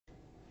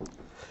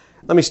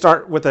Let me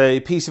start with a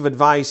piece of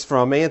advice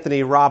from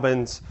Anthony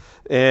Robbins,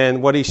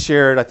 and what he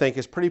shared I think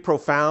is pretty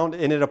profound,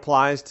 and it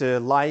applies to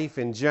life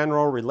in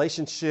general,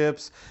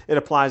 relationships. It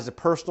applies to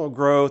personal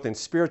growth and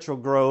spiritual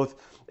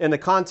growth. In the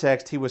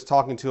context, he was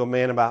talking to a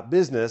man about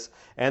business,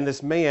 and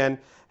this man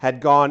had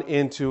gone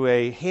into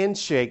a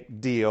handshake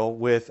deal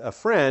with a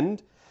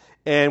friend,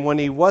 and when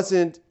he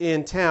wasn't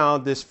in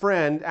town, this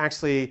friend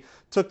actually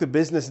took the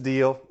business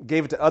deal,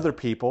 gave it to other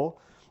people.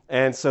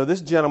 And so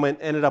this gentleman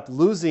ended up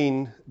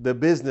losing the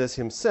business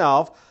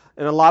himself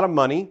and a lot of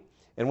money.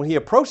 And when he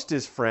approached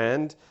his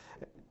friend,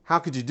 how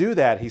could you do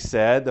that? He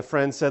said. The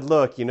friend said,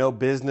 look,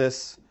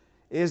 business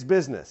is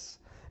business.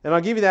 And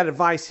I'll give you that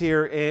advice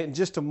here in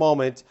just a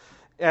moment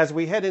as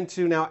we head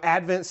into now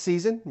Advent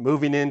season,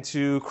 moving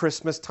into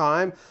Christmas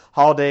time.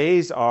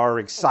 Holidays are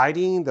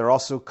exciting. They're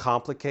also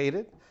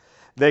complicated.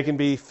 They can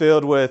be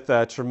filled with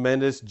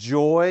tremendous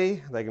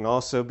joy. They can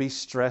also be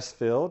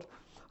stress-filled.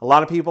 A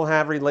lot of people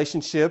have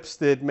relationships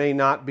that may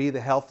not be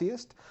the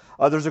healthiest.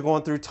 Others are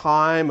going through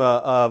time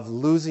of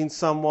losing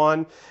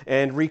someone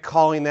and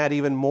recalling that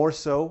even more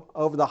so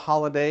over the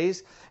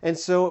holidays. And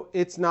so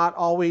it's not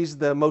always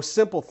the most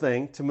simple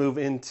thing to move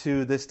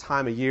into this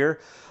time of year,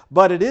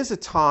 but it is a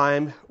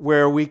time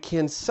where we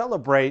can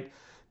celebrate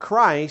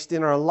Christ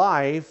in our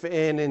life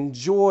and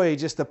enjoy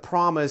just the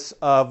promise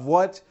of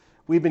what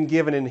we've been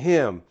given in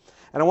Him.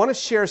 And I want to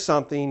share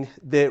something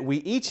that we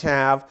each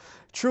have.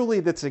 Truly,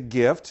 that's a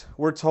gift.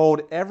 We're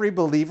told every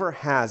believer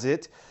has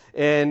it.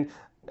 And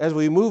as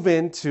we move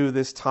into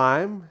this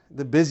time,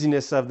 the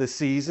busyness of the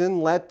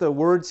season, let the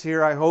words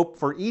here, I hope,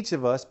 for each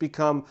of us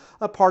become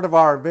a part of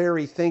our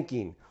very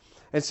thinking.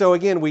 And so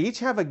again, we each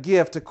have a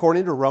gift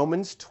according to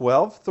Romans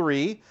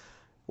 12:3,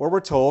 where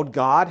we're told,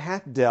 God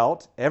hath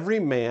dealt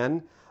every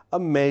man a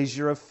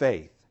measure of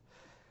faith.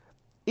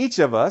 Each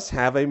of us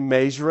have a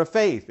measure of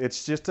faith.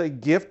 It's just a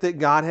gift that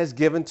God has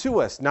given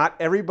to us. Not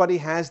everybody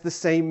has the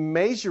same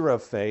measure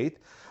of faith,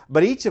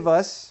 but each of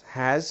us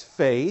has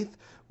faith,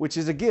 which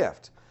is a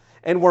gift.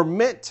 And we're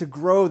meant to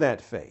grow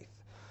that faith.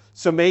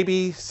 So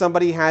maybe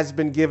somebody has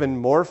been given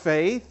more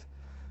faith.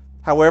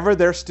 However,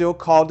 they're still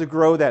called to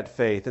grow that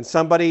faith. And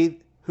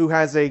somebody who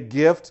has a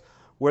gift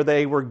where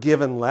they were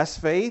given less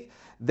faith,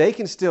 they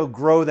can still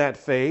grow that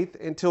faith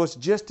until it's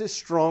just as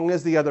strong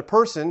as the other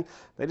person.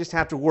 They just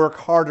have to work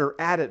harder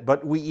at it.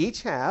 But we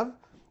each have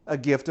a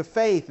gift of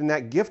faith, and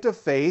that gift of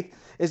faith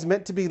is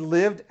meant to be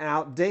lived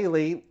out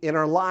daily in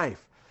our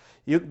life.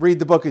 You read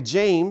the book of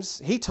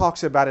James, he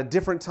talks about a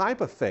different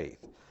type of faith.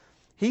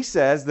 He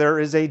says there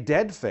is a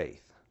dead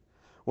faith.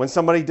 When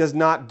somebody does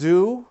not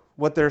do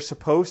what they're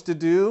supposed to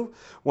do,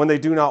 when they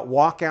do not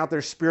walk out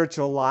their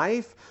spiritual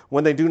life,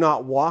 when they do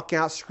not walk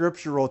out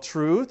scriptural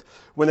truth,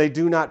 when they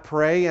do not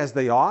pray as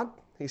they ought,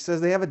 he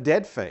says they have a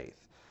dead faith.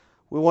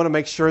 We want to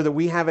make sure that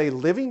we have a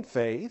living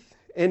faith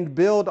and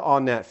build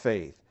on that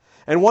faith.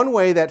 And one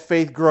way that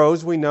faith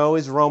grows, we know,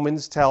 is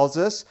Romans tells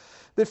us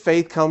that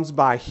faith comes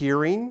by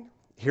hearing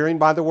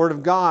by the Word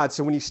of God.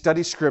 So when you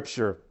study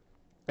Scripture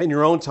in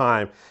your own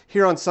time,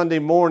 here on Sunday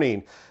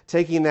morning,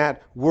 taking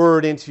that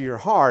Word into your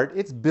heart,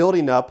 it's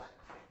building up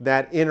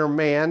that inner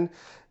man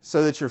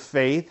so that your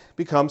faith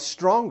becomes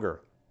stronger.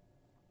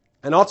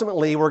 And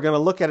ultimately, we're going to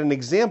look at an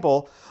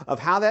example of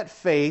how that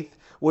faith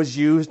was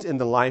used in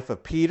the life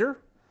of Peter,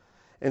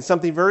 and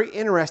something very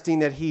interesting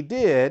that he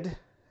did,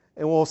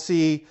 and we'll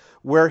see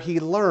where he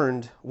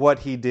learned what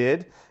he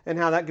did and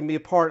how that can be a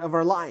part of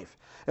our life.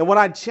 And what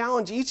I'd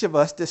challenge each of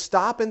us to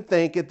stop and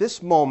think at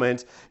this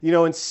moment,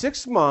 in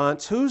 6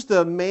 months, who's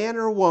the man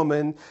or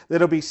woman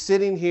that'll be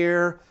sitting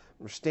here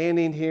or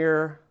standing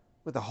here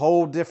with a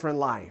whole different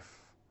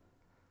life,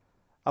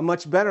 a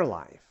much better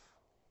life,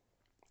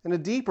 and a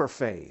deeper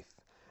faith,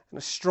 and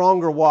a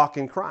stronger walk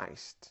in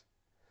Christ.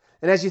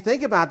 And as you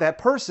think about that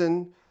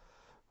person,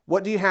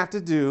 what do you have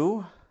to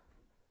do,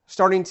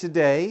 starting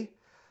today,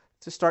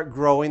 to start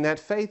growing that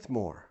faith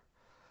more?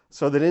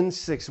 So that in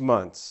 6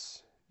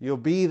 months, you'll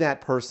be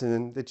that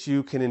person that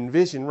you can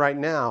envision right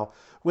now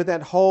with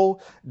that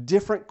whole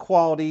different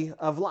quality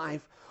of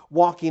life,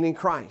 walking in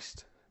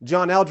Christ.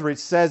 John Eldredge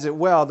says it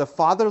well, the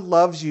Father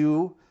loves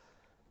you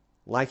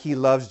like He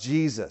loves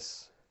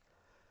Jesus.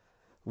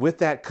 With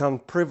that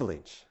comes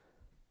privilege.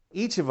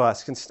 Each of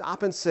us can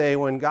stop and say,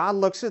 when God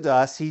looks at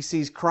us, He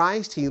sees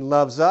Christ, He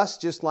loves us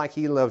just like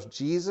He loves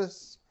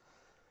Jesus.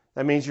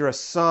 That means you're a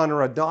son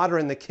or a daughter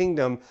in the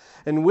kingdom.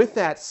 And with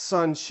that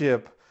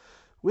sonship,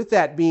 with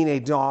that being a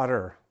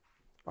daughter,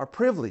 are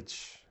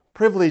privilege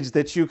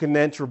that you can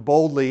enter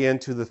boldly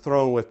into the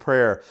throne with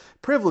prayer.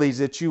 Privilege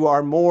that you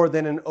are more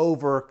than an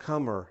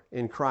overcomer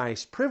in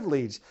Christ.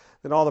 Privilege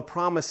that all the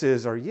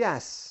promises are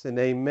yes and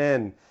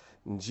amen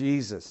in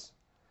Jesus.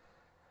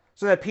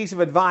 So that piece of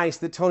advice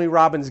that Tony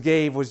Robbins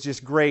gave was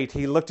just great.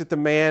 He looked at the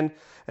man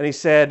and he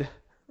said,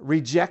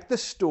 reject the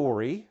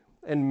story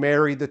and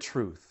marry the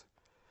truth.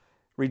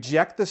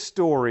 Reject the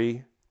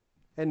story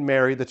and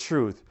marry the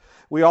truth.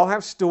 We all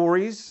have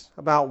stories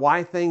about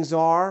why things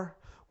are,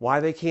 why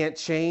they can't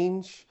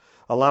change.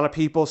 A lot of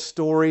people's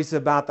stories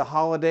about the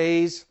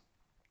holidays,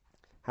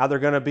 how they're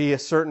going to be a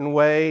certain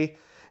way.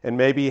 and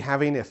maybe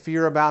having a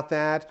fear about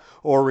that,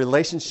 or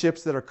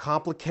relationships that are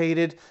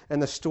complicated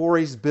and the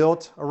stories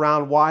built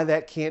around why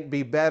that can't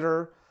be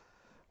better,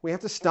 we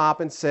have to stop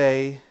and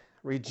say,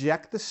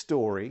 reject the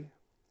story,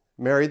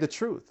 marry the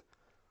truth.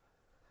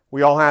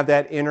 We all have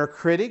that inner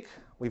critic.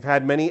 We've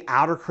had many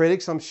outer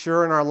critics, I'm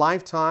sure, in our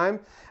lifetime.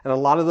 And a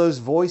lot of those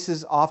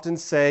voices often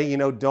say,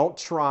 don't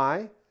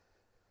try.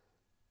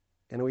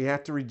 And we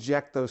have to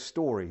reject those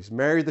stories.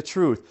 Marry the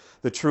truth.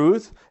 The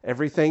truth,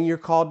 everything you're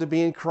called to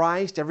be in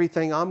Christ,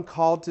 everything I'm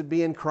called to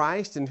be in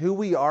Christ, and who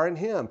we are in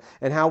Him,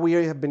 and how we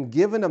have been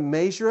given a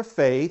measure of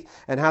faith,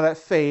 and how that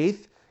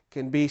faith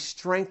can be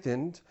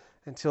strengthened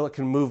until it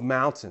can move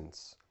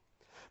mountains.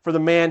 For the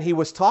man he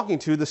was talking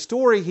to, the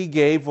story he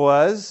gave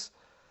was,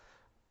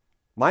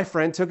 my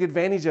friend took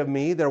advantage of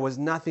me. There was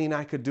nothing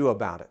I could do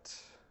about it.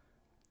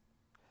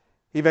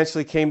 He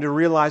eventually came to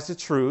realize the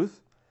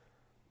truth.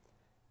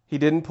 He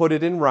didn't put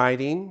it in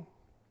writing.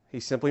 He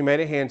simply made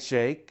a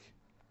handshake.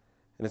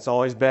 And it's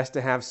always best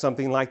to have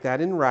something like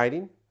that in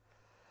writing.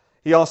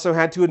 He also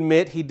had to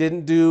admit he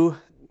didn't do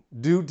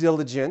due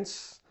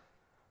diligence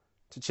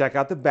to check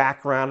out the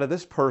background of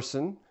this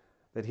person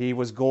that he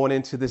was going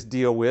into this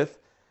deal with,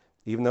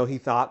 even though he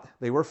thought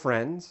they were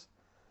friends.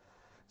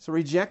 So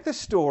reject the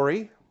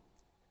story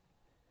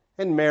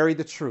and marry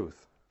the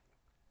truth.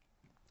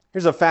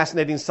 Here's a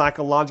fascinating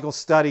psychological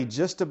study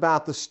just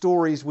about the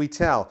stories we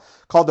tell,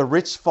 called the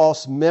rich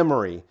false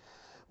memory.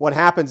 What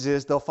happens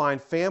is they'll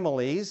find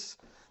families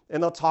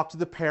and they'll talk to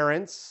the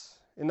parents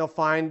and they'll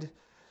find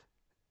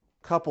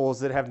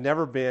couples that have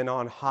never been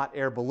on hot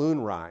air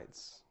balloon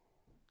rides.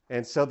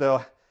 And so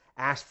they'll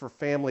ask for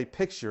family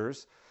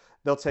pictures.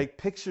 They'll take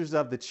pictures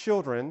of the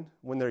children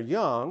when they're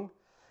young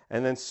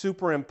and then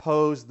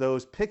superimpose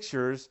those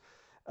pictures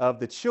of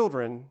the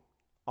children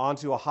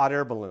onto a hot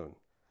air balloon.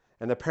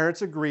 And the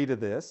parents agree to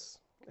this.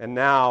 And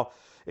now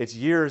it's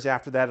years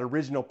after that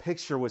original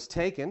picture was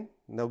taken.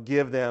 And they'll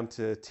give them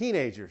to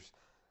teenagers.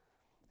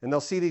 And they'll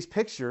see these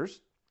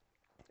pictures.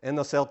 And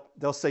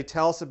they'll say,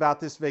 tell us about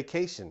this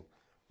vacation.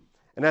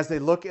 And as they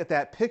look at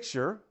that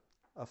picture,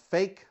 a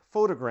fake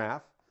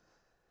photograph,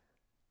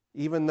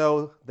 even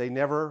though they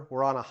never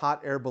were on a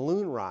hot air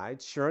balloon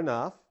ride, sure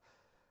enough,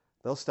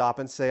 they'll stop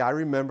and say, I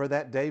remember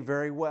that day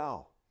very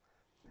well.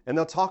 And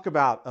they'll talk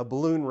about a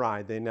balloon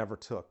ride they never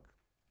took.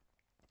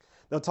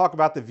 They'll talk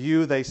about the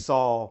view they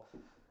saw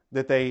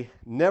that they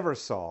never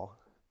saw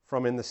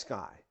from in the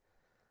sky.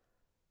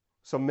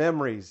 So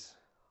memories,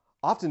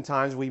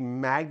 oftentimes we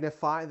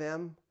magnify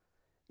them,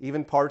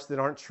 even parts that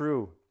aren't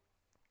true.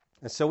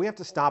 And so we have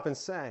to stop and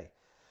say,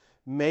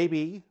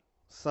 maybe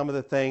some of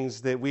the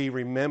things that we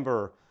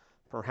remember,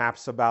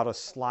 perhaps about a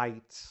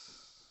slight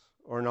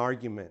or an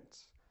argument,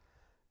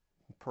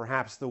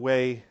 perhaps the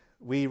way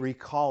we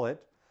recall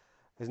it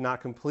is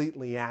not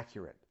completely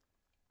accurate.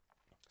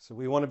 So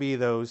we want to be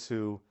those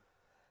who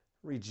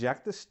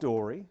reject the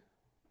story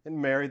and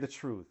marry the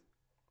truth.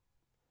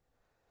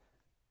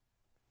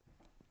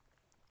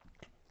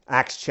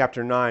 Acts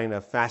chapter 9,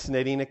 a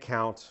fascinating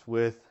account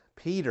with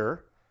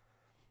Peter.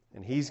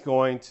 And he's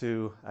going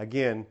to,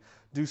 again,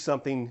 do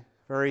something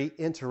very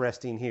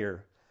interesting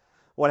here.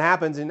 What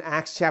happens in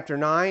Acts chapter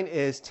 9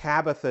 is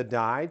Tabitha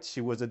died.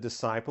 She was a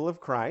disciple of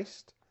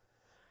Christ.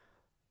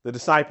 The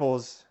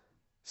disciples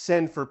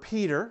send for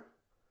Peter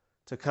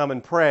to come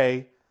and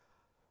pray,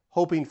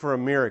 hoping for a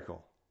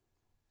miracle.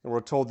 And we're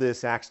told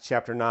this, Acts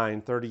chapter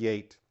 9,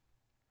 38.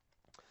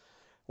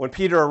 When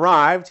Peter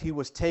arrived, he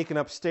was taken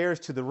upstairs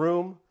to the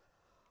room.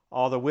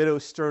 All the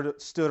widows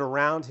stood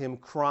around him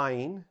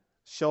crying,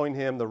 showing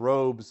him the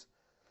robes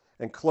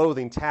and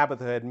clothing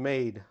Tabitha had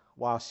made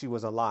while she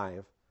was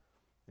alive.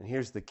 And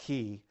here's the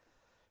key.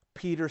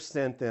 Peter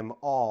sent them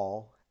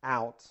all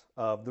out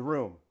of the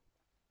room.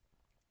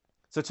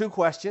 So 2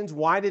 questions.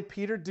 Why did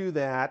Peter do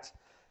that?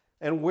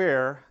 And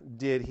where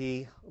did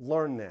he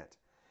learn that?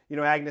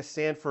 Agnes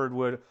Sanford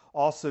would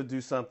also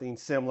do something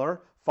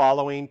similar,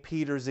 following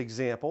Peter's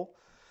example.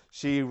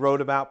 She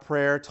wrote about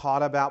prayer,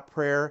 taught about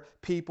prayer.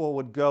 People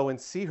would go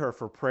and see her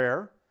for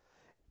prayer.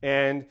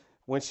 And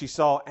when she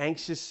saw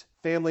anxious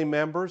family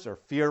members or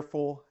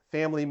fearful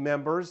family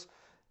members,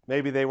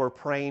 maybe they were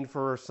praying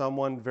for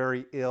someone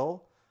very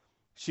ill,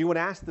 she would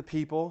ask the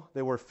people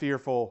that were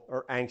fearful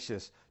or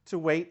anxious to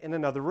wait in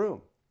another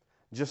room.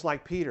 Just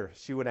like Peter,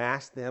 she would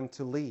ask them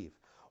to leave.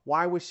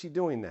 Why was she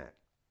doing that?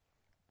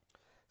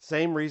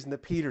 Same reason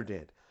that Peter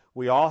did.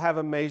 We all have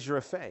a measure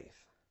of faith.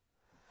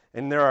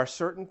 And there are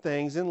certain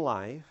things in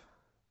life,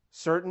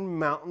 certain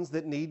mountains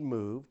that need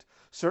moved,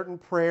 certain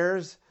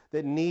prayers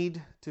that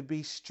need to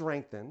be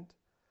strengthened,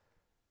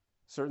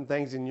 certain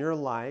things in your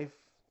life,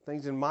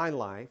 things in my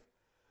life,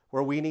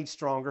 where we need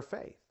stronger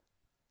faith.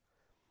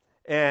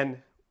 And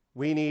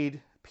we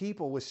need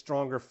people with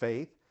stronger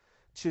faith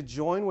to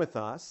join with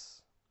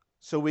us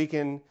so we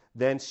can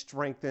then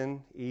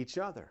strengthen each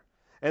other.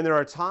 And there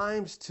are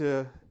times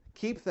to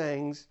keep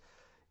things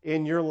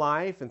in your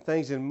life and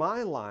things in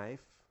my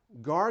life,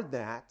 guard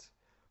that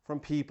from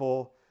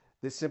people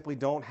that simply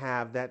don't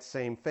have that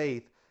same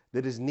faith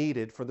that is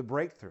needed for the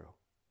breakthrough.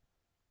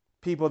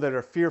 People that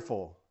are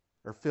fearful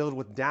or filled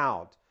with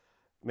doubt.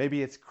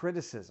 Maybe it's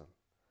criticism.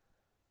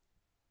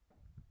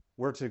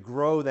 We're to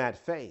grow that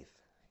faith.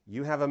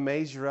 You have a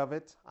measure of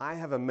it. I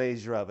have a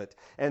measure of it.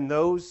 And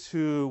those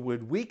who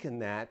would weaken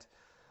that,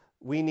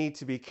 we need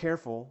to be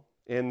careful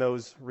in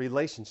those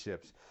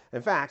relationships.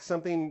 In fact,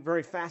 something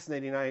very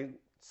fascinating, I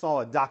saw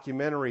a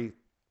documentary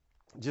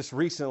just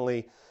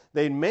recently.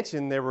 They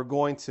mentioned they were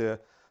going to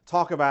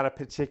talk about a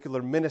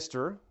particular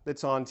minister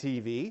that's on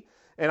TV,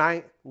 and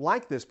I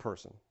like this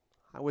person.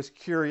 I was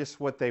curious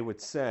what they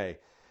would say.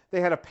 They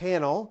had a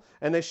panel,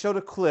 and they showed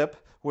a clip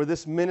where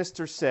this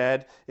minister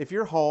said, if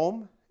you're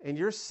home and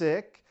you're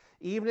sick,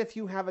 even if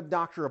you have a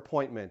doctor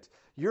appointment,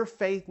 your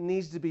faith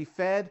needs to be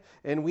fed,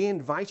 and we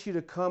invite you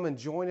to come and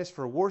join us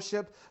for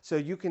worship so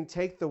you can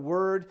take the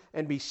word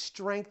and be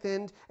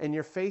strengthened and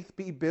your faith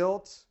be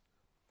built.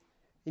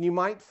 And you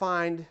might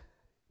find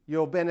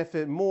you'll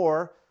benefit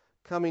more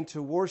coming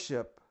to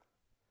worship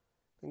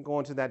than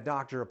going to that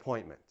doctor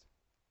appointment.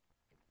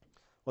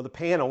 Well, the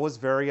panel was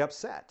very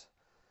upset,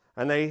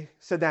 and they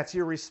said that's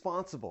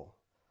irresponsible.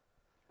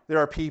 There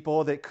are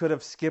people that could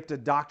have skipped a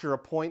doctor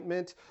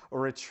appointment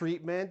or a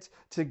treatment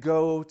to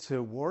go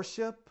to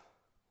worship.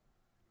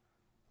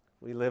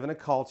 We live in a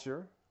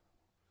culture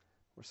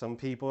where some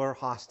people are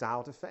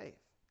hostile to faith.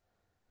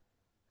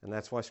 And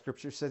that's why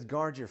Scripture says,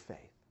 guard your faith.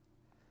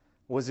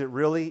 Was it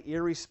really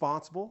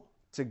irresponsible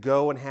to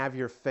go and have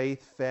your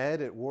faith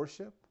fed at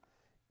worship,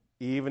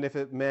 even if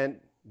it meant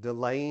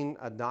delaying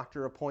a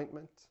doctor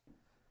appointment?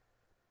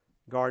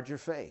 Guard your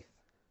faith.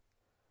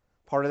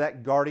 Part of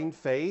that guarding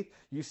faith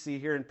you see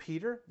here in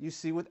Peter, you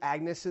see with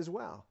Agnes as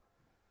well.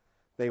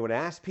 They would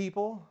ask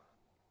people,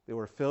 they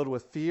were filled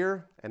with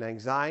fear and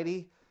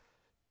anxiety,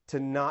 to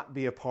not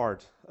be a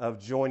part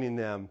of joining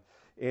them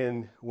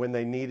in when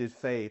they needed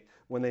faith,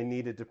 when they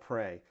needed to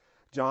pray.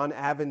 John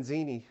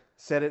Avanzini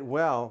said it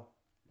well.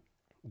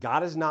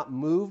 God is not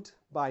moved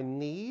by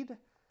need.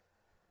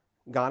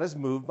 God is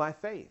moved by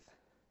faith.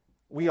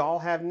 We all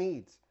have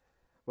needs.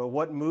 But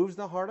what moves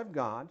the heart of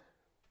God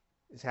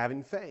is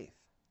having faith.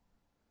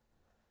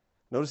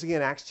 Notice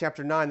again, Acts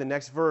chapter 9, the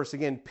next verse.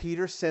 Again,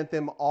 Peter sent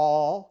them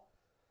all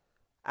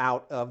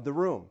out of the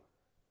room.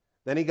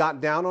 Then he got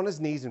down on his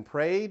knees and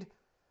prayed.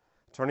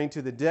 Turning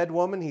to the dead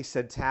woman, he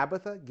said,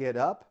 Tabitha, get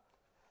up.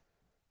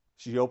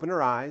 She opened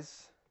her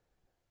eyes.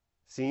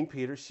 Seeing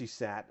Peter, she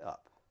sat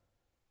up.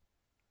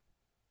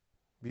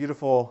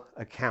 Beautiful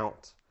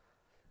account.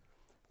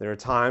 There are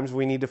times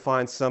we need to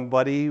find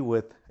somebody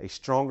with a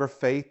stronger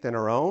faith than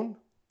our own.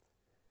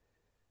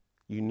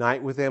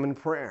 Unite with them in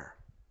prayer.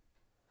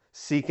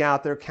 Seek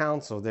out their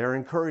counsel, their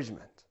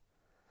encouragement.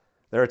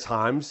 There are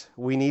times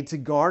we need to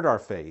guard our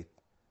faith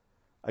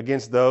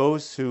against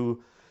those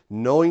who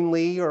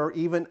knowingly or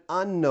even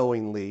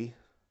unknowingly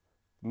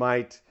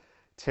might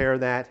tear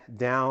that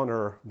down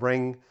or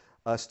bring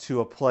us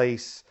to a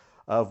place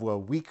of a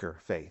weaker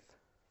faith.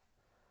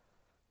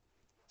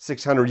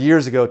 600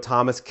 years ago,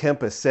 Thomas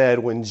Kempis said,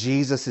 when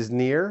Jesus is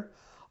near,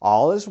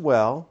 all is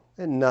well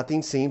and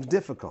nothing seems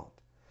difficult.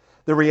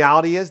 The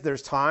reality is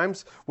there's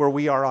times where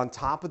we are on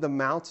top of the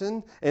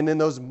mountain, and in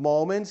those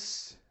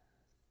moments,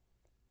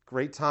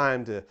 great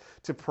time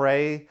to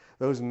pray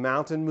those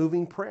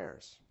mountain-moving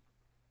prayers.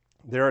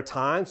 There are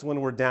times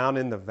when we're down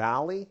in the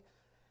valley,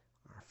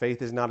 our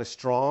faith is not as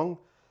strong.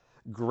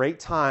 Great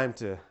time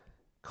to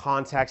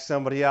contact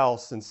somebody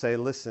else and say,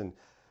 listen,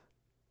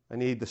 I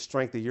need the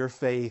strength of your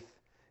faith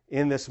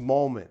in this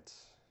moment,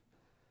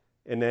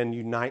 and then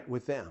unite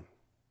with them.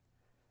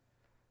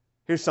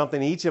 Here's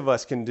something each of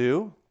us can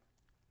do.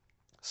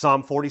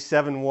 Psalm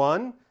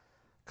 47:1,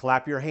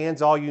 clap your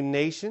hands, all you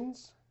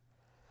nations.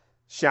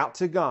 Shout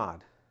to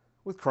God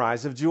with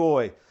cries of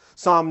joy.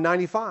 Psalm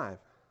 95,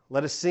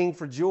 let us sing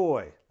for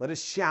joy. Let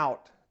us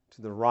shout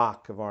to the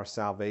rock of our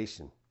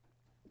salvation.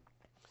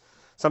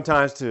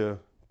 Sometimes to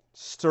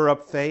stir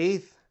up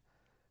faith,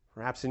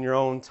 perhaps in your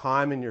own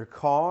time in your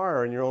car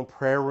or in your own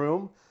prayer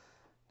room,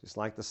 just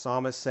like the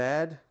psalmist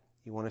said,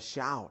 you want to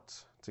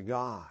shout to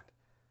God.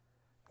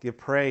 Give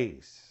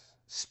praise.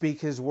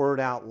 Speak His word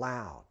out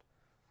loud.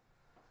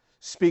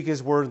 Speak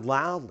His word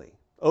loudly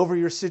over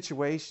your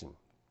situation,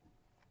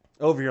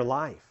 over your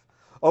life,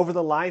 over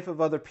the life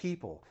of other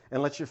people,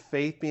 and let your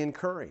faith be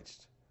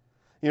encouraged.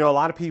 You know, a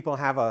lot of people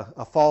have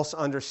a false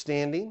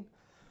understanding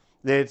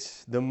that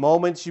the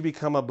moment you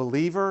become a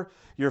believer,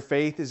 your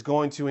faith is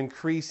going to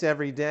increase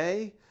every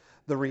day.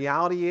 The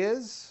reality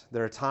is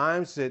there are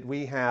times that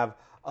we have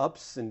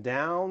ups and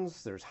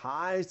downs, there's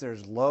highs,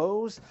 there's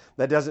lows.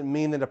 That doesn't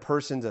mean that a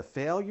person's a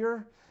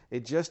failure.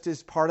 It just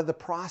is part of the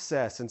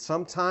process. And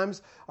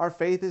sometimes our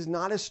faith is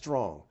not as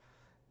strong.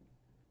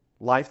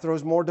 Life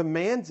throws more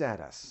demands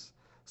at us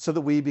so that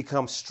we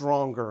become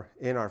stronger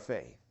in our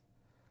faith.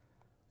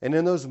 And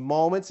in those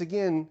moments,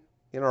 again,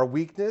 in our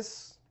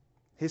weakness,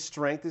 His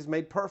strength is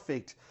made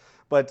perfect.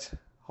 But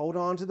hold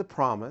on to the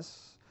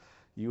promise.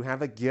 You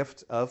have a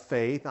gift of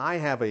faith. I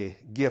have a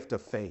gift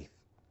of faith.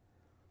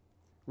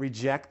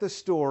 Reject the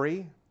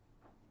story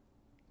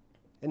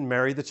and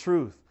marry the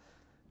truth.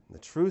 The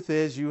truth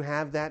is you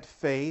have that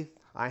faith.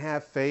 I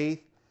have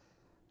faith.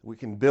 We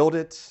can build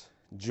it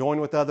join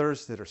with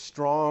others that are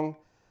strong,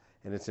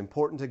 and it's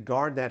important to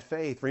guard that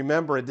faith.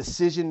 Remember, a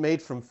decision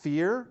made from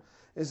fear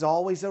is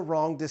always a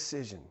wrong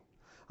decision.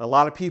 A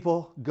lot of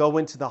people go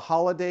into the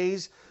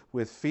holidays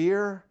with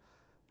fear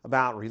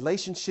about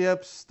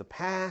relationships, the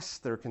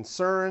past, their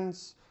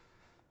concerns,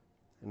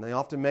 and they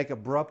often make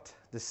abrupt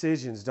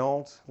decisions.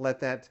 Don't let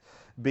that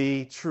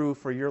be true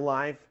for your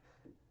life,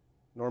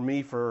 nor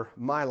me for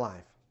my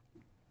life.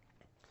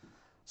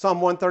 Psalm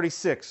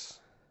 136.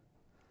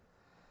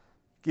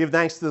 Give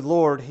thanks to the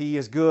Lord, He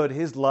is good,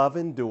 His love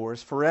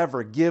endures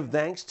forever. Give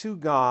thanks to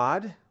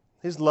God,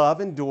 His love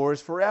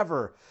endures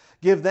forever.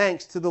 Give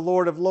thanks to the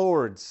Lord of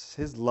Lords,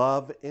 His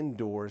love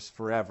endures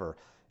forever.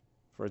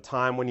 For a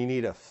time when you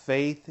need a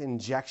faith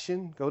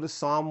injection, go to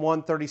Psalm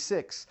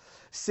 136.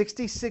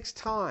 66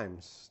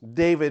 times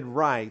David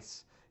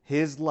writes,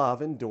 His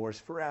love endures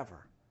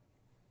forever.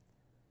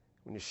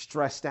 When you're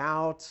stressed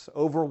out,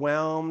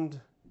 overwhelmed,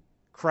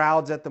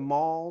 crowds at the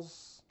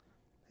malls,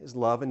 His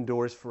love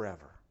endures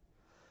forever.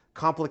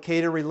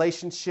 Complicated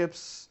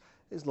relationships,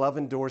 His love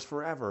endures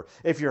forever.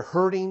 If you're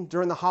hurting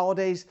during the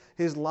holidays,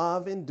 His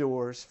love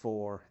endures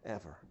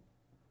forever.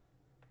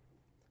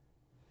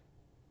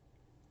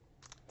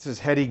 This is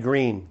Hetty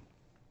Green.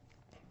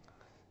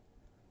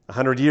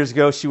 100 years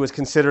ago, she was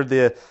considered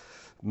the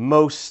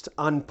most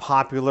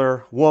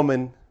unpopular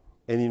woman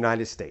in the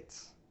United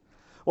States.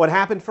 What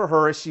happened for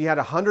her is she had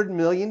 $100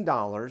 million,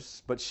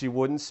 but she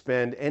wouldn't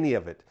spend any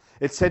of it.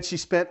 It said she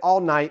spent all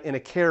night in a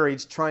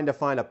carriage trying to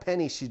find a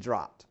penny she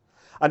dropped.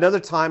 Another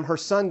time, her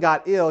son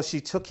got ill.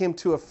 She took him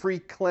to a free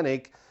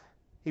clinic.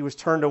 He was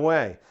turned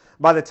away.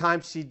 By the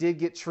time she did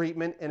get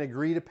treatment and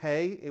agree to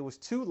pay, it was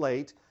too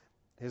late.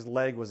 His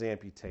leg was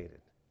amputated.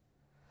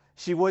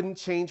 She wouldn't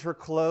change her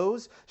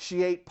clothes.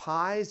 She ate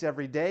pies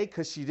every day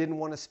because she didn't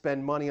want to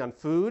spend money on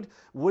food.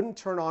 Wouldn't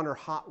turn on her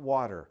hot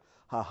water.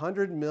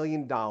 $100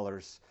 million.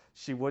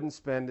 She wouldn't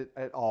spend it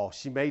at all.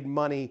 She made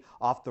money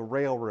off the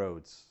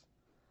railroads.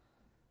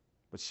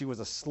 But she was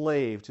a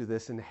slave to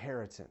this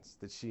inheritance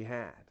that she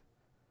had.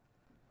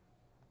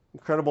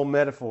 Incredible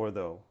metaphor,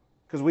 though,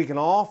 because we can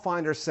all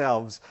find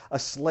ourselves a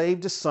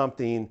slave to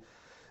something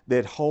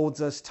that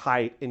holds us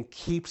tight and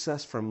keeps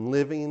us from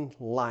living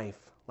life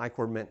like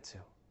we're meant to.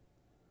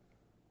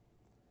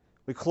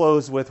 We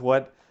close with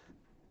what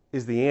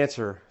is the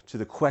answer to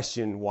the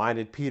question, why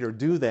did Peter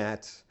do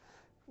that?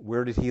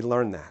 Where did he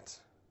learn that?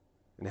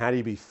 And how do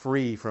you be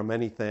free from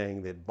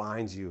anything that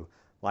binds you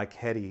like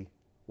Hetty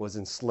was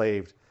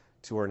enslaved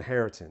to her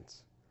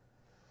inheritance?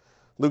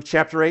 Luke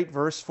chapter 8,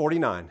 verse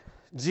 49.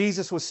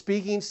 Jesus was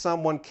speaking.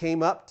 Someone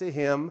came up to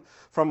him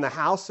from the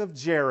house of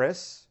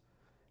Jairus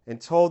and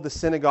told the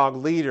synagogue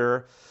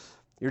leader,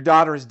 your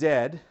daughter is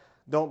dead.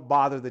 Don't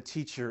bother the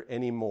teacher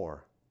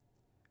anymore.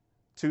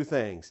 Two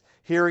things.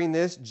 Hearing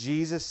this,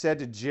 Jesus said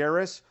to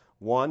Jairus,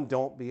 one,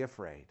 don't be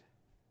afraid.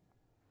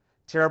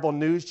 Terrible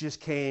news just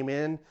came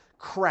in,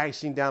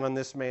 crashing down on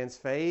this man's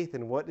faith.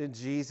 And what did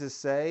Jesus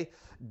say?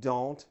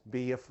 Don't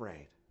be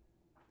afraid.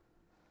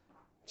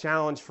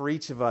 Challenge for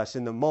each of us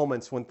in the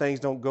moments when things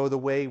don't go the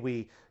way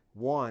we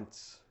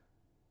want.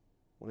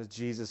 What does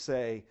Jesus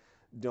say?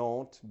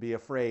 Don't be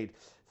afraid.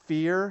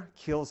 Fear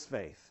kills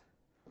faith.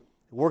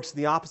 It works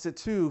the opposite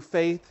too.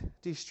 Faith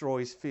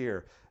destroys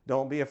fear.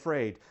 Don't be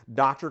afraid.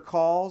 Doctor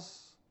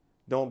calls,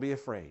 don't be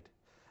afraid.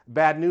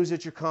 Bad news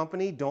at your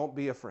company, don't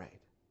be afraid.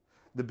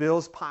 The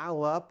bills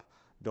pile up,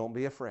 don't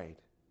be afraid.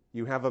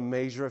 You have a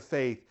measure of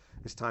faith.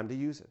 It's time to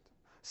use it.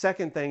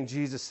 Second thing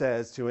Jesus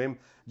says to him,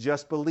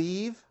 just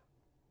believe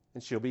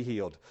and she'll be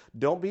healed.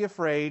 Don't be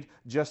afraid,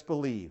 just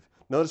believe.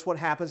 Notice what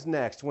happens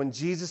next. When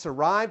Jesus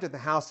arrived at the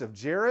house of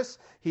Jairus,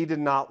 he did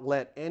not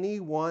let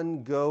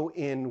anyone go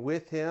in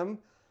with him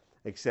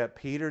except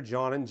Peter,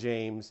 John, and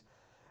James,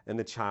 and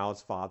the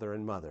child's father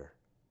and mother.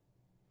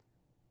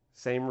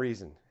 Same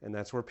reason, and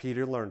that's where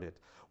Peter learned it.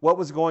 What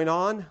was going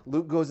on?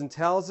 Luke goes and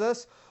tells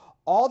us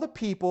all the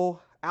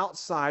people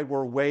outside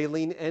were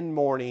wailing and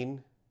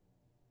mourning.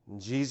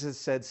 And Jesus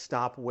said,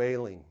 stop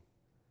wailing.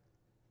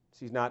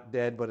 She's not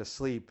dead but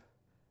asleep.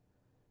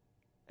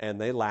 And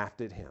they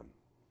laughed at him.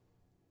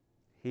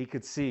 He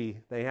could see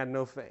they had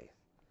no faith.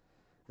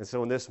 And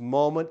so in this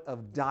moment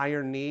of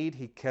dire need,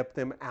 he kept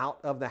them out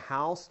of the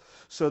house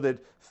so that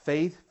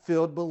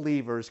faith-filled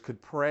believers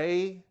could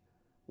pray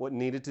what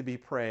needed to be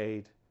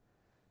prayed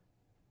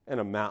and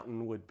a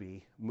mountain would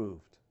be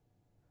moved.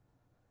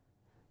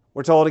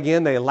 We're told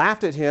again they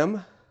laughed at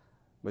him,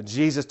 but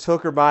Jesus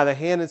took her by the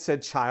hand and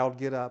said, child,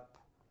 get up.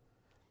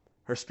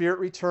 Her spirit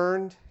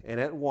returned, and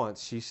at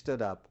once she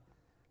stood up.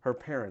 Her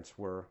parents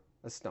were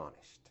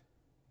astonished.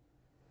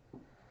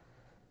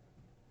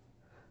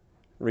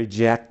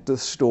 Reject the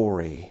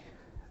story.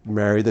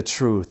 Marry the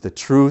truth. The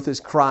truth is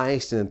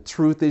Christ, and the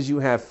truth is you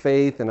have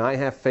faith, and I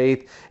have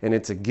faith, and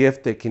it's a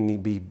gift that can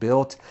be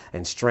built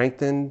and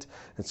strengthened.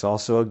 It's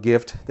also a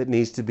gift that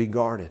needs to be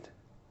guarded.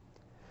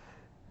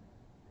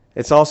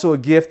 It's also a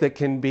gift that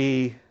can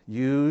be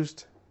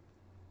used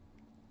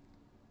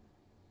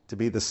to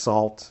be the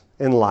salt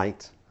and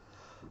light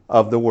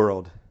of the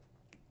world.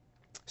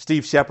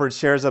 Steve Shepard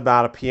shares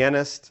about a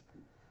pianist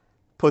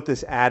put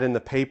this ad in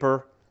the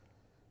paper.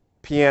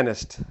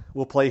 Pianist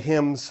will play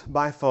hymns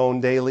by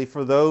phone daily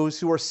for those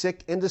who are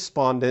sick and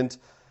despondent.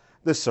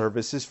 The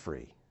service is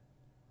free.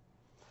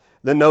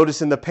 The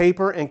notice in the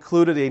paper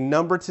included a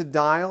number to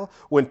dial.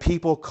 When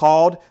people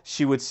called,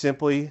 she would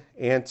simply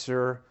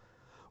answer,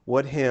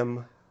 "What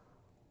hymn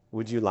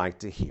would you like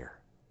to hear?"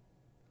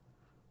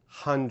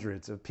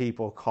 Hundreds of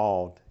people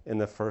called in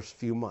the first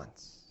few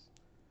months.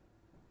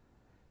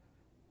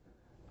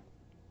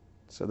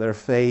 So their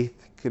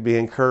faith could be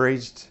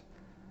encouraged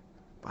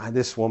by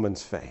this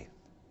woman's faith.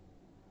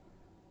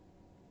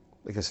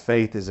 Because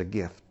faith is a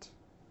gift.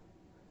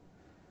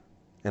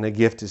 And a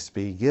gift is to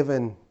be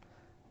given,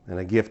 and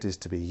a gift is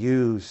to be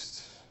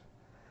used.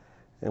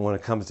 And when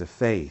it comes to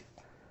faith,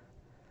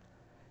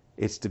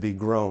 it's to be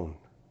grown.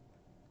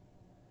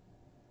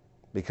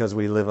 Because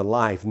we live a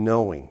life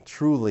knowing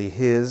truly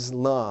His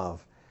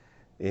love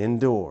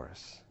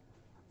endures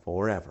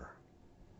forever.